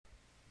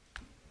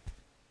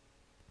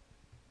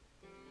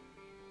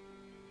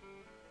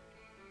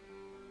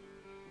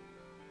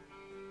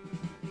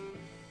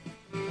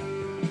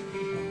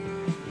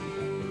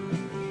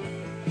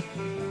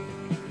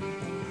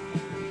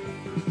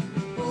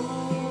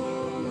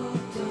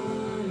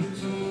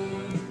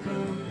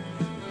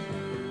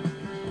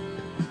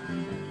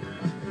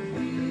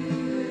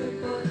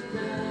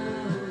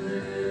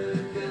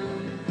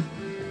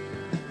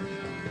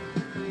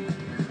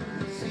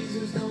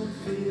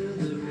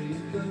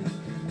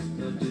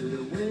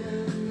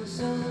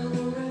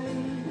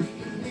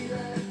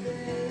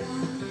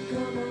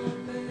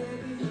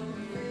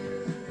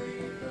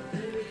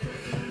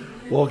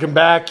Welcome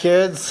back,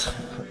 kids.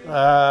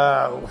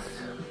 Yeah,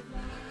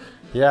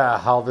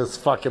 how this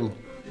fucking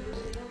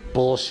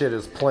bullshit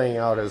is playing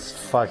out is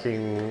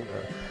fucking.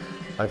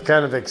 I've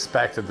kind of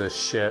expected this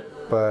shit,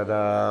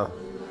 but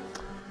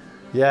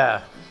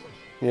yeah,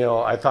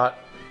 I thought,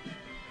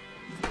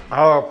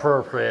 how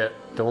appropriate.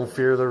 Don't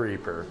fear the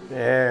Reaper.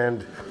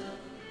 And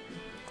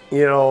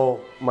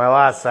my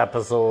last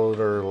episode,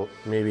 or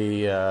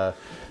maybe I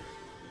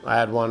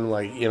had one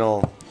like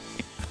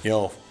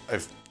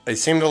I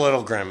seemed a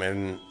little grim,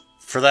 and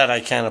for that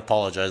I can't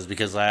apologize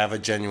because I have a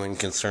genuine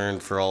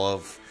concern for all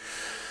of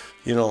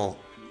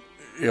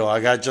I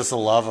got just a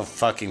love of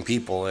fucking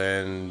people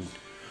and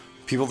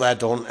people that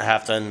don't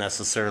have to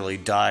necessarily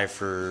die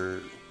for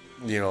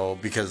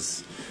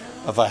because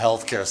of a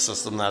healthcare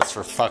system that's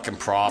for fucking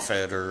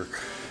profit. Or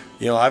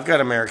I've got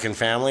American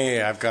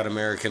family, I've got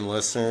American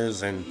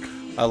listeners,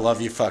 and I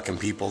love you fucking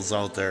peoples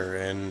out there.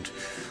 And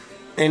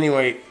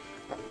anyway,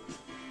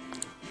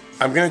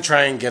 I'm going to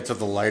try and get to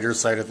the lighter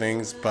side of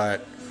things,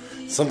 but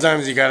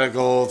sometimes you got to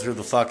go through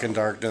the fucking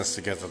darkness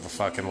to get to the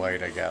fucking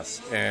light, I guess.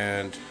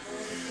 And,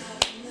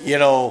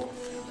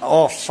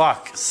 oh,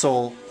 fuck.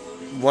 So,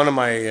 one of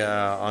my,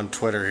 on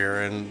Twitter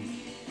here, and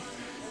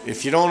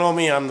if you don't know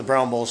me, I'm the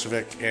Brown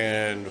Bolshevik,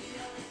 and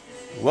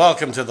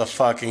welcome to the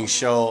fucking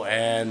show.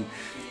 And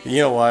you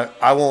know what?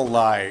 I won't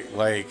lie.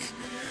 Like,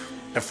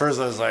 at first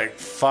I was like,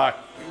 fuck.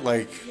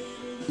 Like,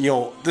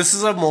 this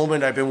is a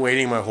moment I've been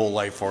waiting my whole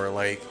life for.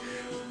 Like,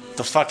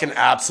 the fucking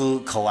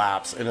absolute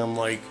collapse. And I'm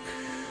like,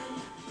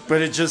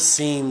 but it just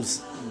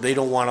seems they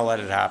don't want to let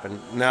it happen.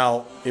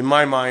 Now, in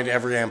my mind,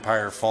 every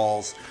empire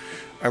falls.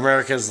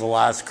 America is the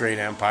last great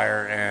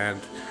empire,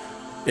 and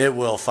it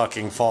will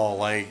fucking fall.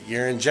 Like,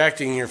 you're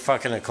injecting your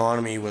fucking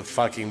economy with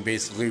fucking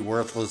basically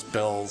worthless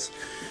bills,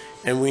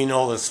 and we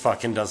know this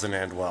fucking doesn't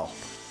end well.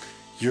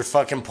 Your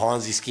fucking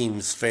Ponzi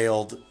scheme's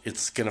failed.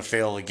 It's gonna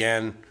fail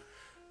again.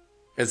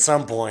 At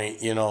some point,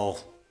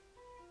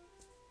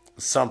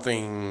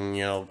 something,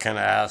 kind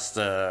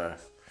of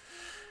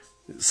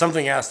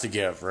something has to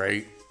give,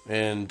 right?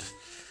 And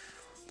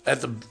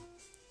at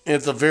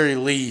the very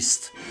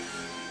least,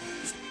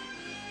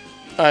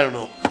 I don't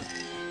know.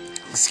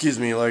 Excuse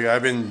me, like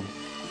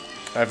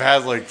I've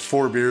had like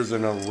 4 beers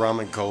and a rum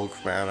and coke,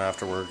 man,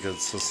 after work.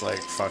 It's just like,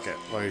 fuck it.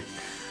 Like,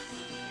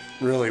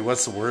 really,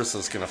 what's the worst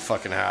that's gonna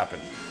fucking happen?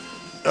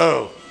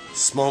 Oh,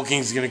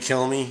 smoking's gonna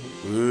kill me?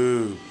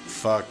 Ooh,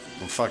 fuck.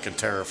 I'm fucking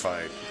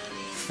terrified.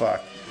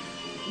 Fuck.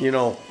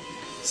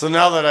 So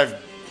now that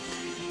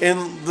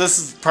and this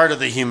is part of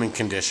the human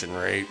condition,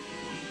 right?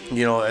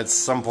 At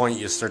some point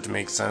you start to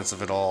make sense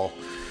of it all.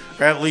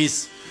 Or at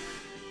least,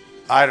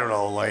 I don't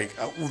know, like,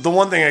 the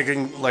one thing I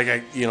couldn't, like,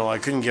 I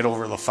couldn't get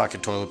over the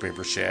fucking toilet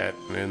paper shit.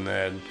 And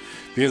then,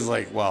 because,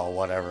 like, well,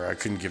 whatever, I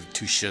couldn't give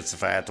 2 shits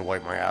if I had to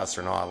wipe my ass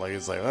or not. Like,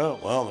 it's like, oh,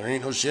 well, there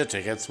ain't no shit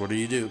tickets, what do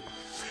you do?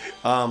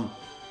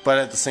 But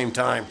at the same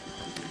time,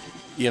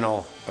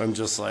 I'm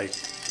just like,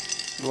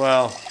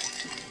 well,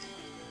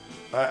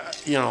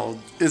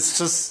 it's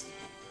just,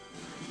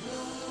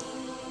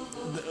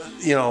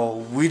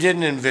 we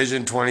didn't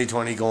envision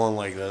 2020 going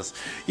like this.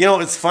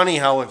 It's funny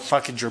how it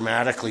fucking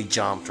dramatically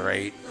jumped,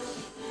 right?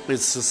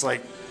 It's just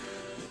like,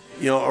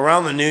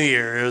 around the New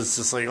Year, it was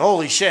just like,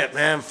 holy shit,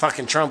 man,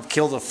 fucking Trump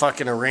killed a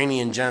fucking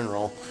Iranian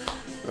general.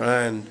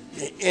 And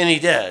he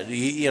did.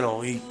 He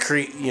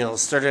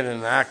started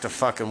an act of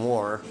fucking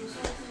war.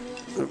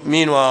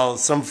 Meanwhile,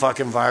 some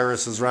fucking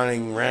virus is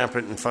running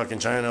rampant in fucking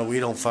China.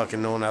 We don't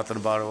fucking know nothing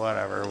about it,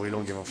 whatever. We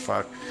don't give a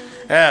fuck.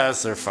 Yeah,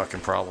 that's their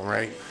fucking problem,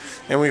 right?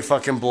 And we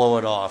fucking blow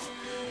it off.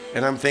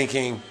 And I'm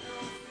thinking,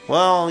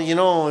 well,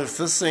 if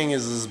this thing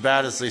is as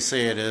bad as they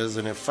say it is,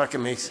 and it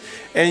fucking makes...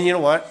 And you know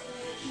what?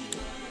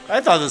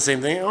 I thought the same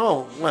thing.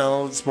 Oh,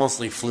 well, it's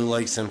mostly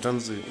flu-like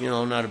symptoms.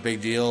 Not a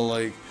big deal.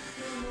 Like,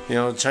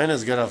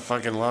 China's got a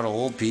fucking lot of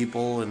old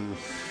people, and,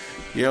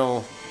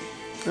 yeah,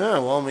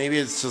 well, maybe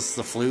it's just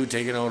the flu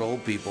taking out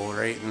old people,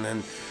 right? And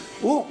then,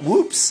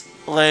 whoops,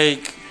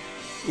 like,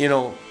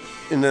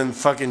 and then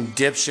fucking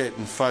dipshit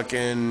and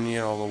fucking,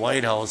 the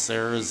White House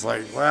there is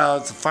like, well,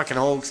 it's a fucking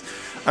hoax.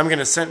 I'm going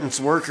to sentence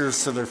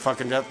workers to their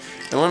fucking death.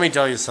 And let me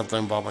tell you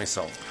something about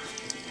myself.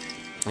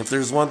 If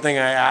there's one thing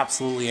I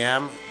absolutely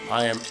am,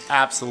 I am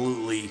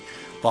absolutely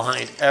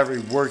behind every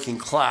working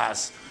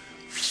class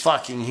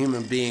fucking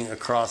human being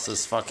across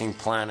this fucking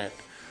planet.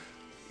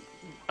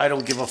 I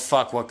don't give a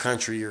fuck what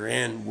country you're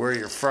in, where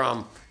you're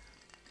from,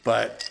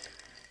 but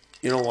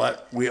you know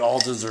what? We all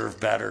deserve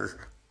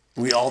better.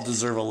 We all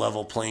deserve a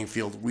level playing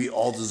field. We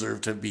all deserve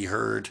to be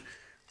heard.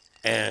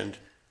 And,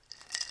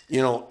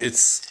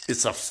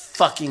 it's a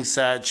fucking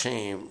sad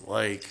shame.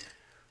 Like,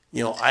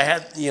 I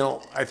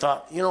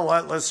thought,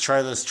 what? Let's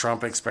try this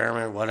Trump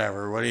experiment,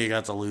 whatever. What do you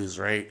got to lose,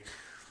 right?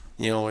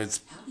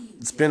 It's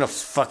been a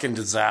fucking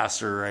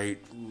disaster, right?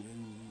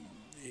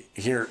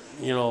 Here,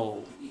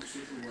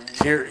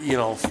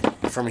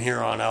 from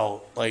here on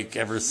out, like,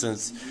 ever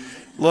since,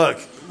 look,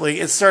 like,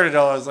 it started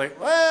out, I was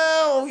like,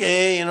 well,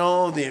 okay,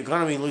 the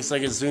economy looks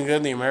like it's doing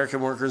good, the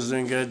American workers are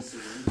doing good,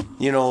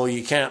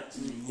 you can't,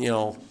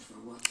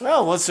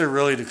 well, what's there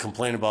really to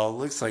complain about? It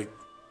looks like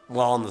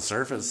well, on the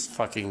surface,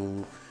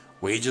 fucking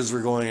wages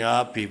were going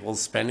up,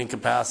 people's spending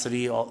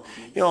capacity, all,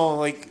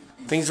 like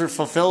things were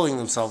fulfilling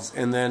themselves,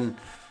 and then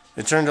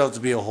it turned out to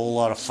be a whole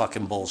lot of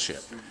fucking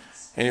bullshit.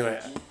 Anyway,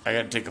 I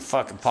gotta take a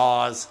fucking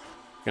pause,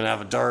 gonna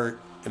have a dart,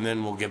 and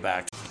then we'll get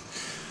back.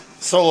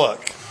 So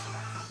look,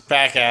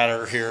 back at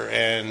her here,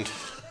 and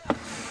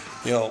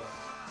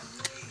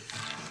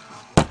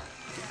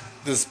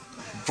this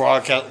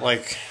broadcast,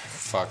 like,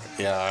 fuck,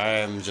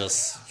 yeah,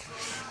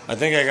 I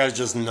think I gotta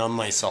just numb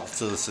myself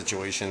to the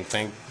situation.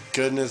 Thank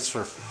goodness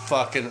for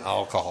fucking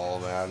alcohol,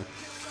 man.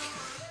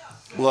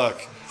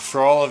 Look,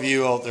 for all of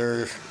you out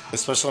there,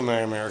 especially my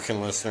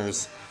American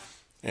listeners,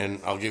 and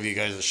I'll give you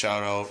guys a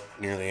shout out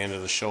near the end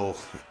of the show.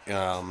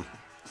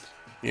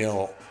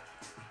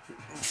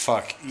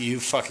 Fuck, you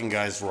fucking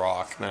guys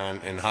rock,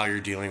 man, and how you're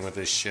dealing with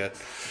this shit,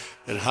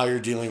 and how you're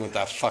dealing with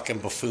that fucking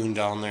buffoon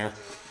down there.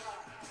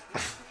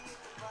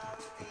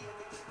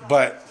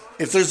 But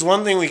if there's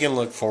one thing we can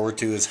look forward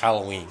to is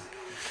Halloween.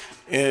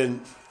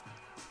 And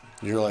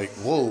you're like,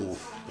 whoa,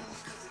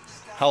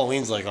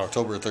 Halloween's like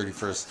October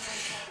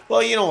 31st.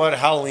 Well, you know what?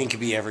 Halloween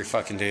could be every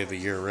fucking day of the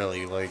year,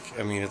 really. Like,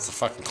 I mean, it's a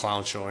fucking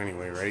clown show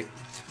anyway, right?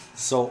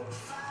 So,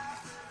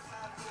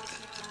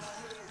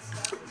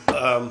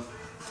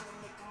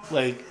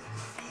 like,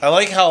 I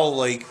like how,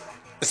 like,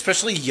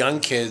 especially young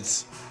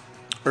kids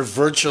are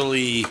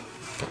virtually,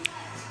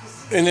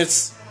 and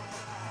it's,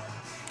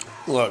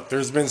 look,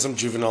 there's been some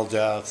juvenile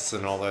deaths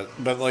and all that,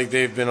 but, like,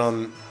 they've been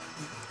on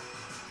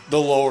the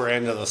lower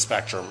end of the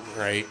spectrum,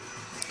 right?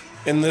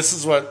 And this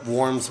is what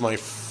warms my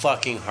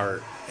fucking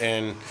heart.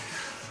 And,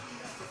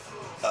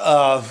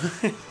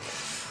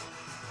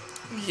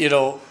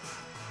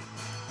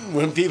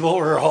 when people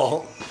were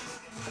all,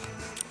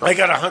 I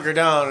gotta hunker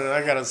down and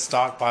I gotta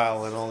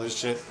stockpile and all this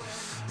shit,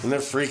 and they're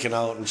freaking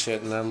out and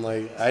shit, and I'm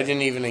like, I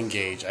didn't even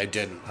engage. I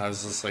didn't. I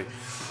was just like,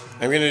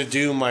 I'm gonna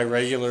do my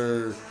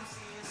regular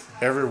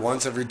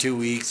every 2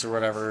 weeks or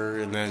whatever,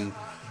 and then,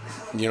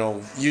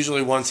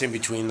 usually once in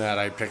between that,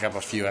 I pick up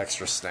a few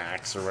extra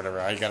snacks or whatever.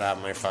 I gotta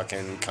have my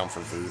fucking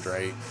comfort food,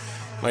 right?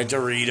 My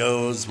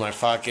Doritos, my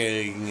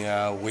fucking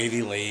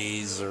Wavy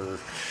Lays, or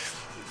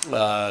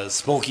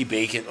smoky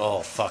bacon.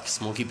 Oh, fuck.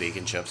 Smoky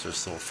bacon chips are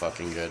so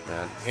fucking good,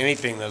 man.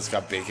 Anything that's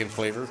got bacon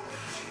flavor,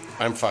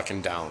 I'm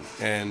fucking down.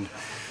 And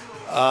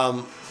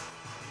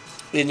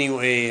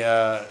anyway,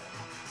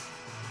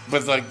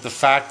 but like the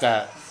fact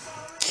that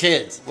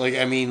kids, like,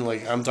 I mean,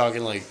 like, I'm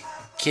talking like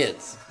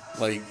kids,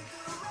 like,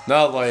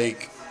 not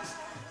like,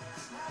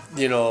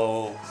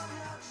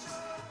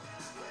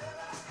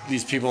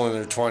 these people in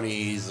their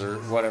 20s or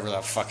whatever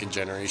that fucking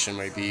generation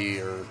might be,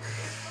 or,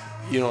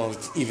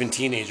 even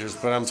teenagers,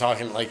 but I'm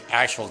talking like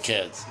actual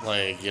kids,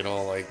 like,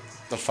 like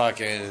the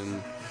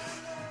fucking,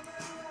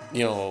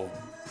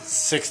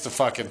 6 to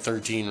fucking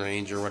 13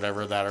 range or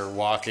whatever, that are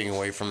walking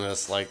away from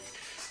this like,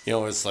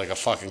 it's like a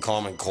fucking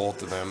common cold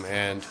to them,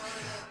 and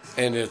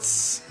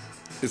it's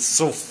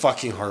so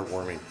fucking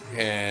heartwarming.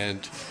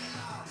 And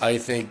I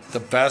think the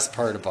best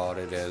part about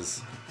it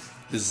is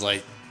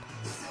like,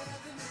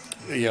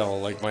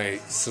 like my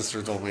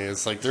sister told me,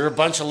 it's like they're a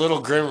bunch of little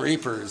Grim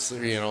Reapers,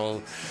 they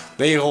hold,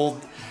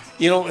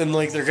 and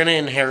like they're gonna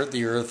inherit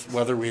the earth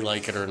whether we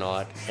like it or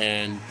not,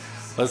 and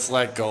let's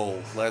let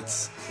go,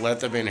 let's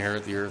let them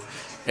inherit the earth.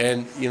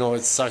 And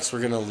it sucks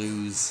we're gonna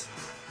lose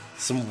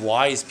some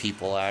wise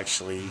people,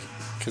 actually,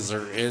 because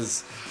there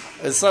is,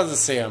 it's not to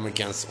say I'm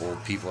against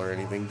old people or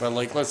anything, but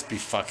like, let's be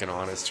fucking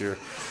honest here.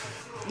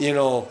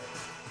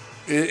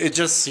 It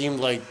just seemed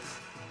like,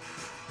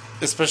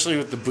 especially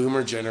with the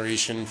boomer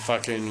generation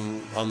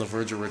fucking on the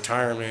verge of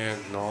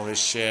retirement and all this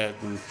shit,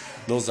 and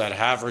those that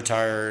have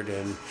retired,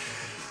 and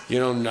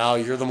now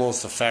you're the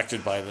most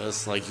affected by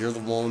this, like, you're the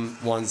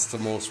ones to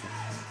most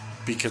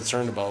be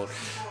concerned about.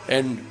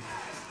 And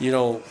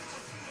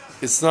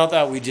it's not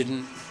that we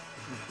didn't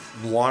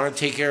want to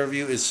take care of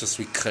you, it's just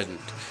we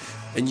couldn't.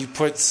 And you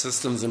put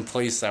systems in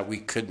place that we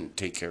couldn't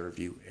take care of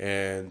you,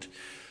 and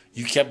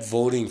you kept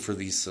voting for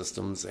these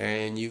systems,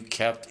 and you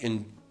kept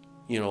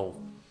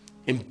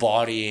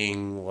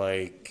embodying,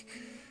 like,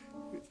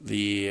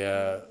 the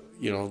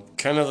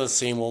kind of the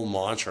same old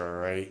mantra,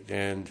 right?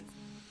 And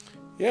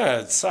yeah,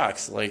 it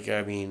sucks. Like,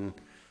 I mean,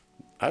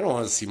 I don't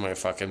want to see my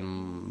fucking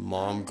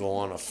mom go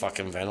on a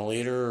fucking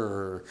ventilator,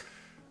 or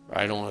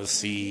I don't want to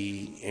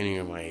see any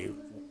of my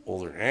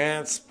older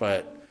aunts,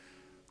 but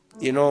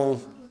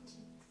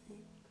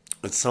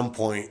at some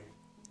point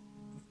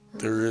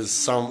there is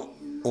some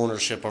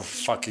ownership of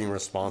fucking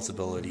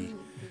responsibility,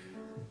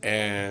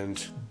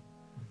 and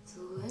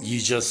you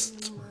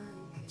just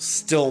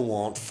still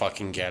won't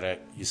fucking get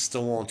it. You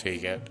still won't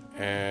take it,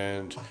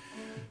 and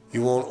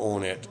you won't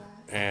own it.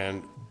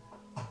 And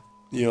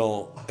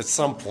at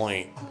some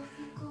point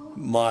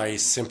my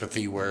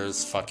sympathy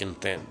wears fucking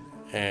thin.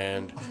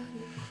 And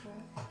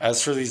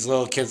as for these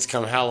little kids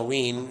come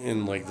Halloween,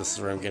 and like, this is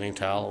where I'm getting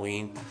to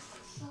Halloween.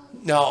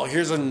 Now,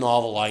 here's a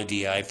novel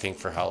idea, I think,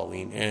 for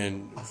Halloween,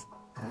 and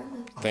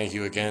thank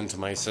you again to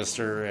my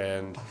sister,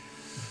 and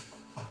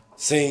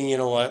saying,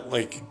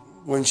 like,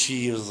 when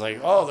she was like,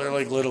 oh, they're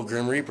like little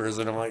Grim Reapers.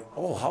 And I'm like,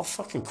 oh, how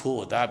fucking cool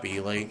would that be?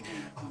 Like,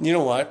 you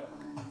know what?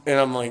 And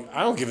I'm like,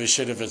 I don't give a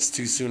shit if it's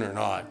too soon or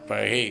not. But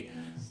hey,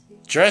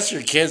 dress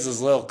your kids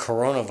as little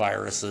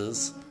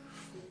coronaviruses.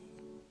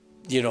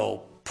 You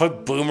know,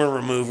 put boomer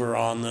remover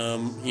on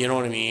them. You know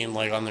what I mean?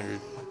 Like on their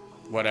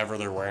whatever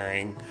they're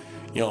wearing.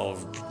 You know,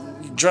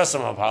 dress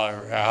them up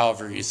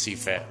however you see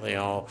fit. You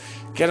know,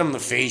 get them the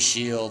face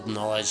shield and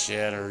all that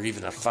shit, or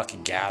even a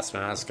fucking gas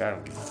mask. I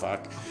don't give a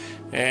fuck.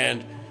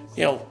 And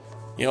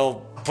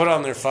put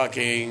on their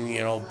fucking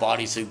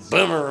bodysuit,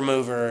 boomer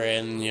remover,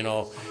 and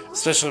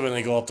especially when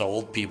they go up to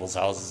old people's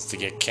houses to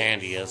get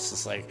candy, it's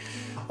just like,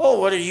 oh,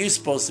 what are you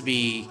supposed to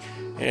be?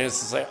 And it's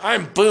just like,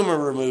 I'm boomer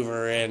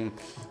remover, and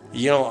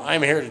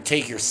I'm here to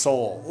take your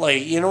soul.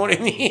 Like, you know what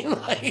I mean?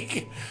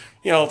 Like,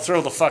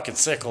 throw the fucking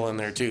sickle in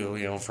there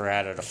too, for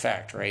added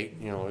effect, right?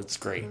 It's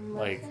great.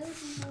 Like,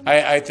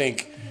 I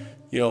think,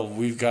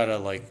 we've got to,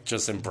 like,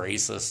 just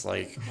embrace this,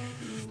 like,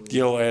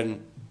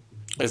 and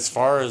as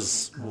far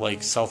as,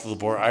 like, south of the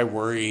border, I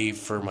worry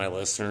for my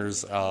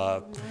listeners, any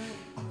of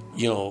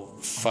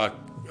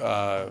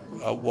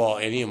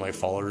my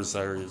followers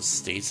that are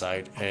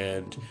stateside,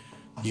 and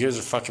you guys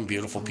are fucking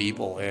beautiful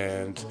people,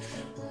 and,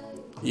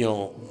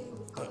 the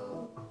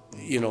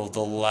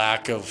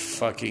lack of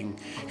fucking...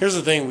 Here's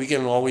the thing, we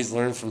can always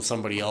learn from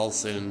somebody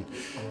else, and,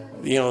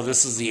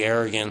 this is the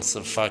arrogance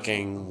of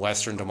fucking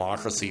Western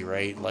democracy,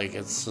 right? Like,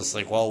 it's just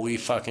like, well, we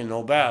fucking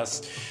know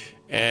best,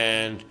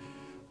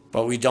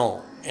 but we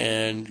don't.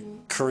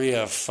 And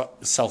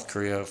South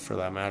Korea, for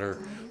that matter,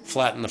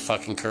 flattened the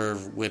fucking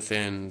curve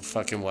within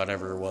fucking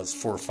whatever it was,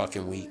 4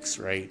 fucking weeks,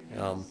 right?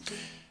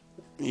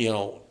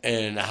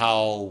 And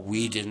how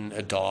we didn't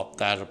adopt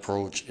that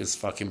approach is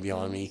fucking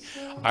beyond me.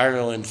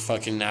 Ireland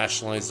fucking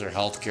nationalized their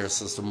healthcare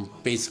system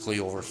basically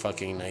over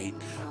fucking night.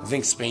 I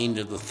think Spain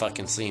did the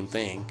fucking same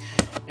thing.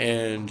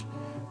 And,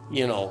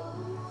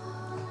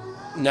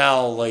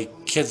 now,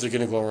 like, kids are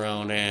gonna go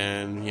around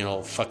and,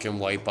 fucking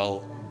wipe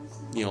out,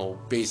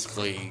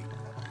 basically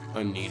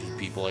unneeded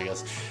people, I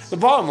guess. The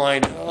bottom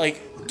line,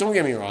 like, don't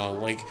get me wrong,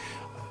 like,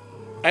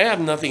 I have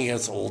nothing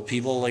against old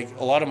people. Like,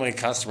 a lot of my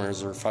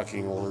customers are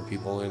fucking older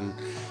people,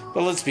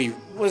 but let's be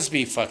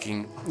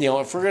fucking,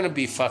 if we're gonna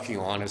be fucking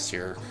honest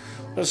here,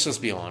 let's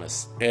just be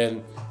honest.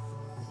 And,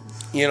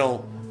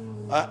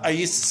 I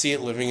used to see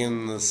it living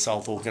in the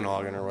South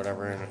Okanagan or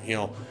whatever, and,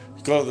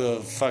 go to the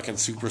fucking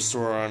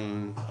superstore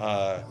on,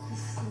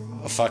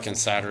 a fucking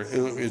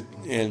Saturday,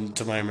 and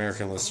to my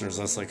American listeners,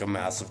 that's like a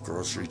massive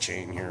grocery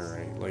chain here,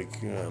 right?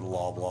 Like,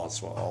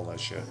 Loblaws, all that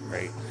shit,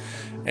 right?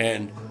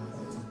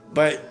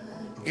 But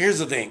here's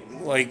the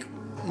thing, like,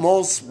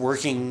 most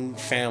working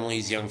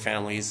families, young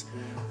families,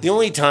 the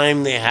only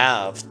time they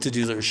have to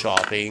do their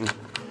shopping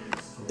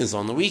is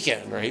on the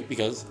weekend, right?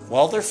 Because,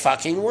 well, they're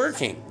fucking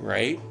working,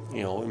 right?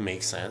 It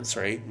makes sense,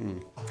 right?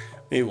 And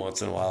maybe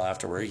once in a while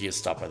after work, you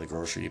stop by the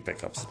grocery, you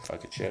pick up some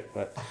fucking shit.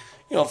 But,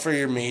 for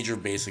your major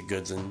basic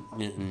goods and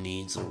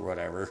needs or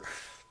whatever,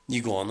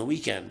 you go on the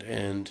weekend.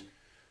 And,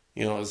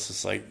 it's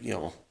just like,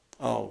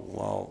 oh,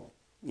 well,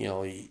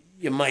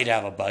 you might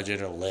have a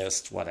budget, a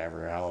list,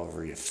 whatever,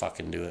 however you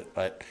fucking do it.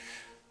 But,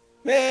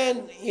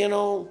 man,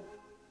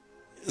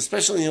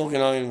 especially in the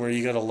Okanagan where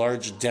you got a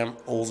large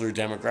older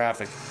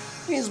demographic,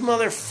 these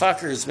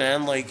motherfuckers,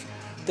 man, like,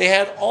 they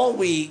had all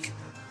week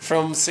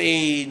from,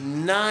 say,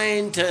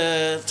 9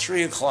 to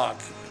 3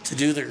 o'clock to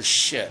do their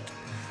shit.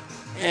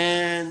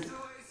 And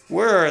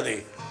where are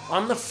they?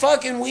 On the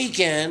fucking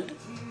weekend,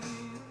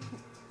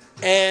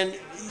 and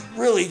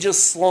really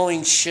just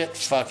slowing shit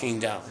fucking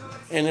down.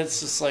 And it's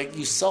just like,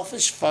 you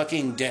selfish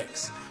fucking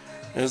dicks.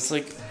 And it's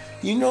like,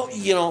 you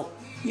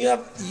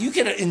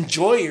can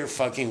enjoy your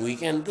fucking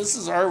weekend. This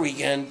is our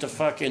weekend to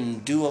fucking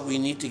do what we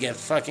need to get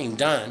fucking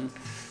done.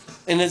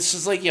 And it's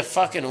just like, you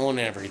fucking own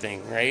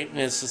everything, right? And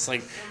it's just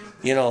like,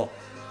 oh,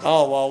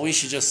 well, we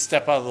should just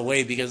step out of the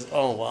way because,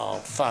 oh, well,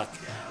 fuck.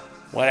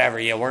 Whatever,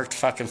 you worked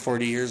fucking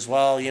 40 years.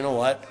 Well, you know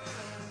what?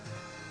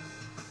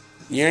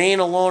 You ain't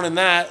alone in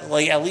that.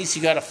 Like, at least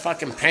you got a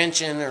fucking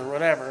pension or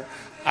whatever.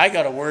 I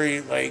gotta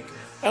worry, like,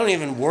 I don't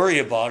even worry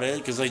about it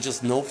because I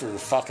just know for a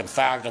fucking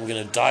fact I'm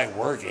gonna die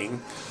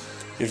working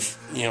if,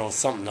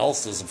 something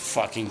else doesn't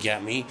fucking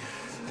get me.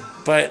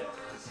 But,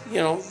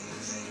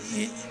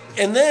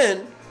 and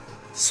then,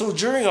 so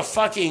during a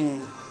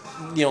fucking,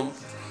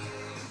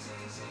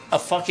 a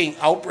fucking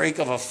outbreak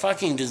of a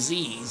fucking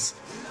disease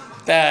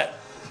that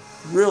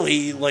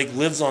really, like,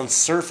 lives on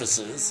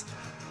surfaces,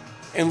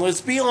 and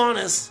let's be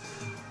honest,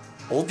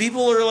 old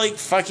people are like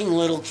fucking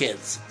little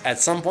kids. At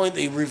some point,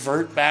 they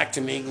revert back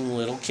to making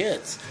little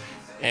kids.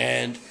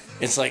 And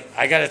it's like,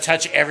 I gotta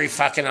touch every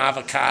fucking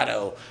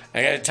avocado.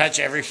 I gotta touch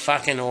every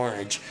fucking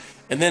orange.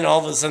 And then all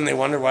of a sudden, they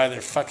wonder why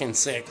they're fucking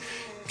sick.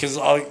 Because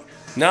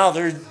now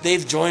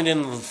they've joined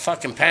in the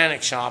fucking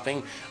panic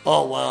shopping.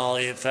 Oh, well,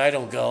 if I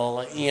don't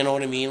go, you know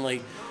what I mean?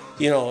 Like,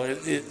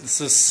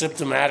 it's a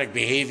symptomatic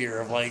behavior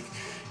of, like,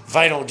 if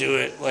I don't do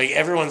it, like,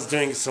 everyone's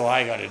doing it, so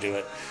I gotta do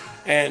it.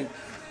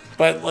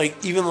 But,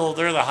 like, even though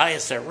they're the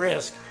highest at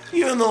risk,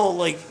 Even though,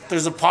 like,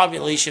 there's a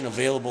population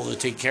available to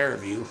take care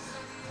of you.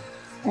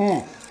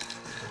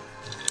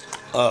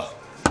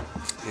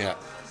 Yeah.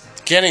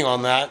 Getting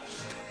on that,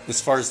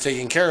 as far as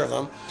taking care of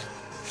them,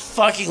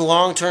 fucking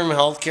long-term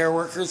healthcare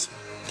workers,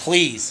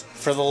 please,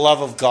 for the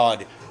love of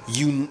God,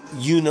 unionize.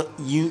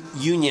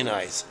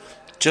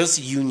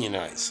 Just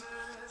unionize.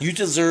 You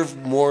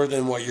deserve more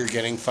than what you're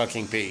getting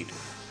fucking paid.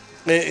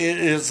 It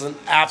is an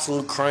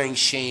absolute crying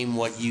shame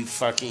what you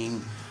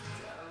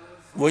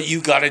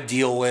got to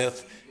deal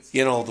with.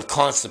 You know, the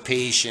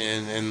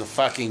constipation and the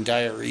fucking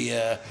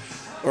diarrhea,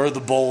 or the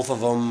both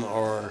of them,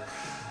 or,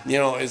 you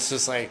know, it's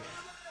just like,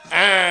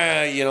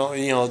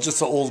 just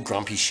the old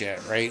grumpy shit,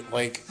 right?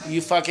 Like,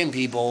 you fucking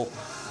people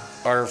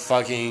are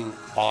fucking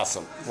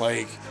awesome.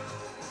 Like,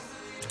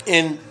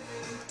 and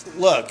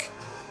look,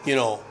 you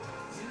know,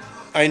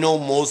 I know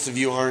most of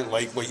you aren't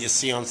like what you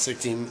see on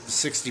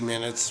 60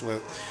 Minutes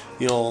with,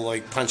 you know,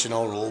 like punching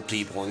out old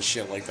people and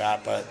shit like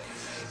that, but,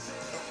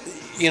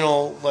 you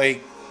know,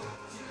 like,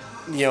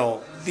 you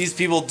know, these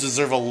people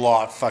deserve a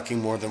lot fucking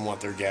more than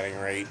what they're getting,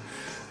 right?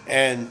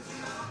 And,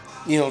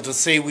 you know, to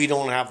say we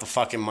don't have the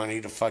fucking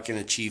money to fucking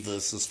achieve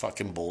this is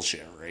fucking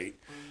bullshit, right?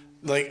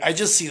 Like, I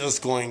just see this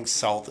going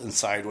south and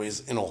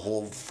sideways in a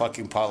whole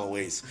fucking pile of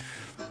ways.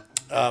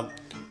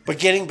 But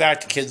getting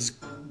back to kids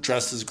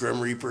dressed as Grim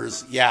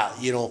Reapers, yeah,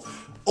 you know,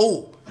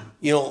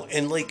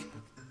 and like,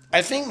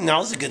 I think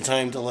now's a good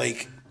time to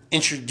like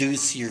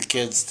introduce your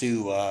kids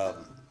to,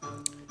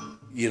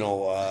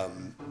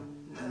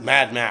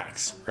 Mad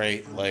Max,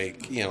 right?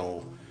 Like,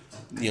 the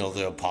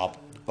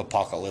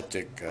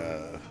apocalyptic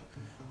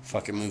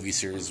fucking movie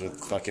series with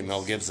fucking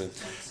Mel Gibson,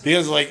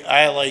 because like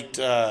I liked,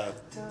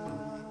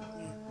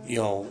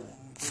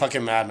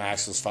 fucking Mad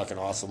Max was fucking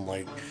awesome.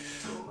 Like,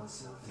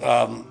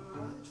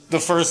 the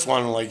first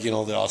one, like, you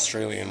know, the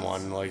Australian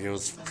one, like, it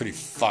was pretty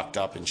fucked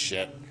up and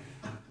shit.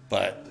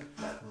 But,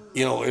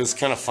 you know, it was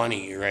kind of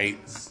funny, right?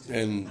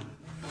 And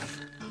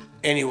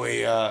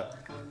anyway,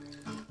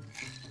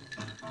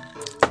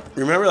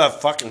 remember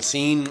that fucking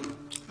scene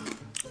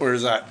where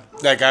is that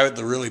guy with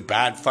the really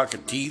bad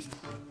fucking teeth?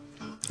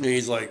 And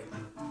he's like,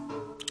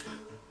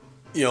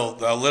 you know,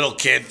 the little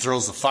kid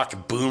throws the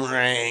fucking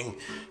boomerang,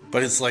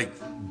 but it's like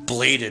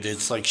bladed,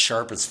 it's like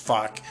sharp as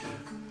fuck.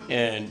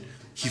 And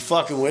he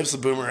fucking whips the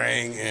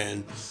boomerang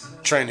and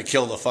trying to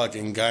kill the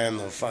fucking guy in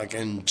the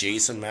fucking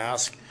Jason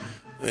mask.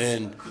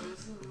 And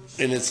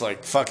it's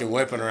like fucking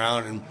whipping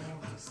around, and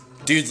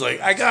dude's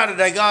like, I got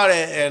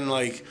it. And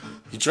like,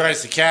 he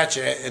tries to catch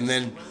it, and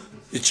then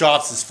it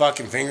chops his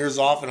fucking fingers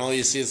off, and all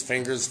you see is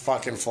fingers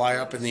fucking fly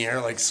up in the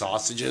air like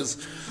sausages.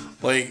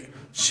 Like,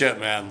 shit,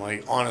 man.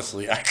 Like,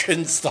 honestly, I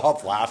couldn't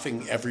stop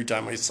laughing every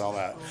time I saw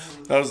that.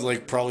 That was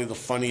like probably the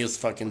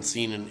funniest fucking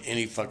scene in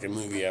any fucking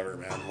movie ever,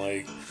 man.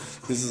 Like,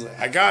 this is,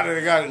 I got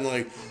it, and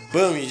like,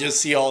 boom, you just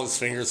see all his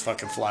fingers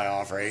fucking fly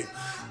off, right?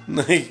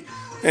 Like,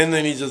 and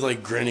then he's just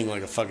like grinning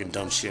like a fucking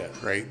dumb shit,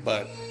 right?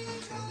 But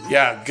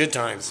yeah, good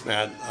times,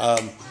 man.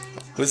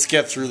 Let's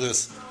get through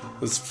this.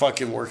 Let's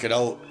fucking work it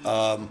out.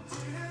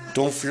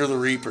 Don't fear the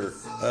Reaper.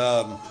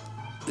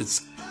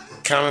 It's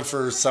coming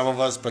for some of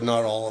us, but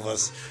not all of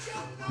us.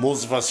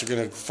 Most of us are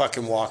gonna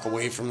fucking walk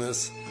away from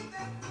this.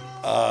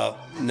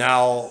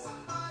 Now,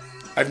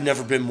 I've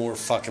never been more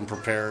fucking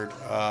prepared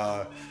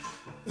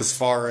as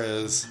far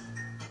as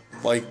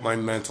like my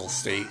mental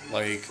state.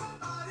 Like,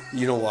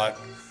 you know what?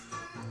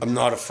 I'm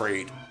not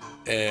afraid,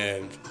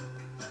 and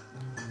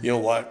you know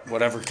what?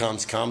 Whatever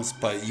comes,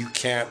 but you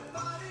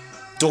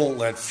don't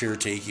let fear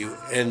take you.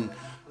 And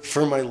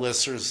for my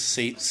listeners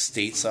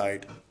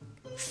stateside,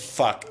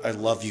 fuck, I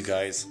love you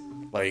guys.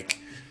 Like,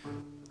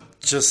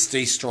 just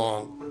stay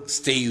strong,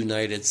 stay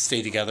united,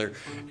 stay together,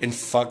 and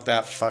fuck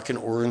that fucking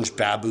orange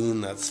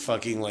baboon that's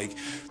fucking like,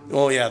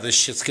 oh yeah, this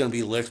shit's gonna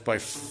be licked by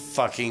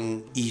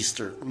fucking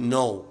Easter.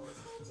 No.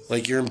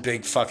 Like, you're in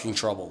big fucking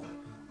trouble.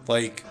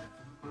 Like,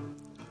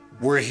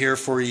 we're here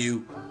for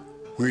you.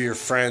 We're your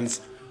friends.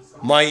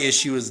 My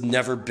issue has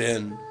never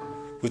been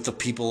with the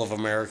people of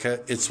America.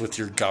 It's with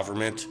your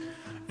government,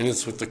 and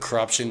it's with the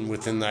corruption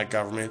within that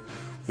government.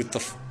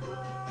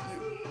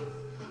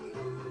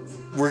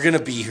 We're gonna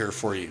be here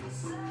for you,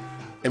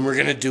 and we're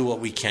gonna do what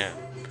we can.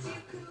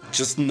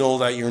 Just know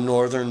that your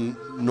northern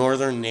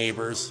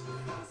neighbors,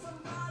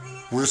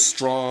 we're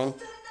strong,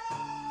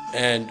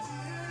 and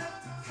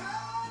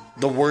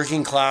the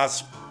working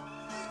class,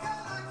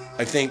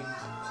 I think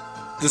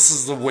this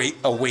is the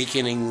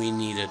awakening we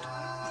needed.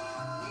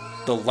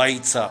 The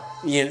lights up,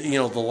 you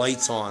know, the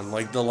lights on,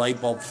 like the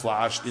light bulb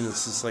flashed, and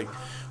it's just like,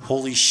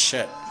 holy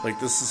shit, like,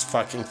 this is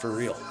fucking for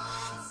real.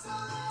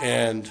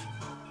 And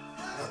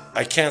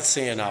I can't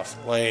say enough,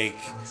 like,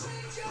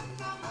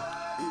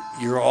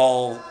 you're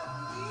all,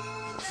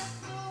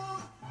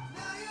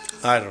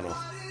 I don't know,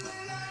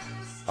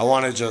 I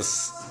want to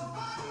just,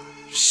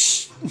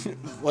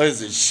 what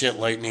is it, shit,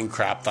 lightning,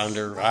 crap,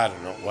 thunder, I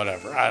don't know,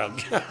 whatever, I don't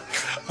care.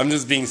 I'm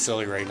just being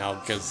silly right now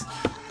because,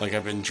 like,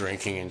 I've been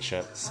drinking and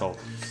shit, so,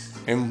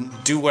 and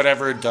do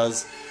whatever it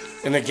does.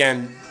 And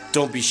again,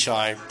 don't be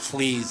shy.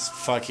 Please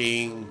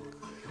fucking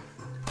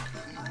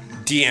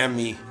DM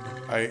me.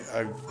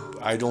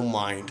 I don't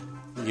mind.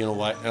 You know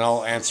what? And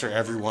I'll answer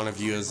every one of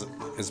you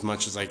as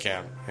much as I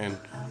can. And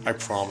I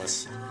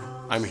promise,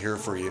 I'm here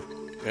for you,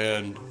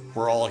 and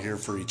we're all here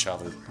for each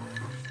other.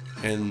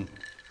 And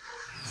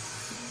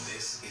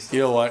you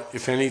know what?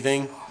 If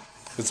anything,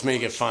 let's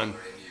make it fun.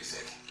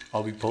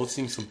 I'll be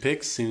posting some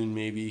pics soon,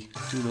 maybe.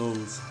 Who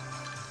knows?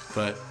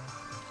 But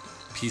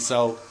peace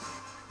out.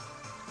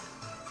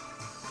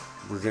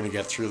 We're gonna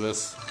get through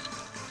this.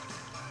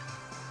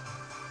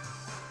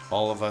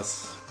 All of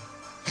us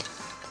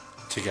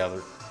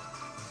together.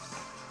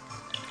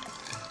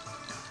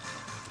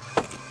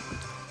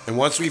 And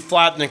once we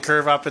flatten the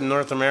curve up in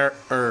North America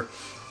or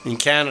in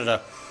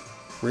Canada,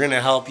 we're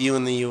gonna help you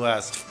in the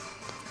US.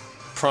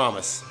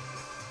 Promise.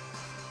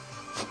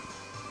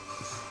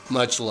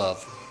 Much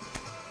love.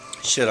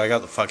 Shit, I got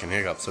the fucking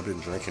hiccups. I've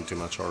been drinking too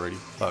much already.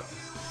 Fuck.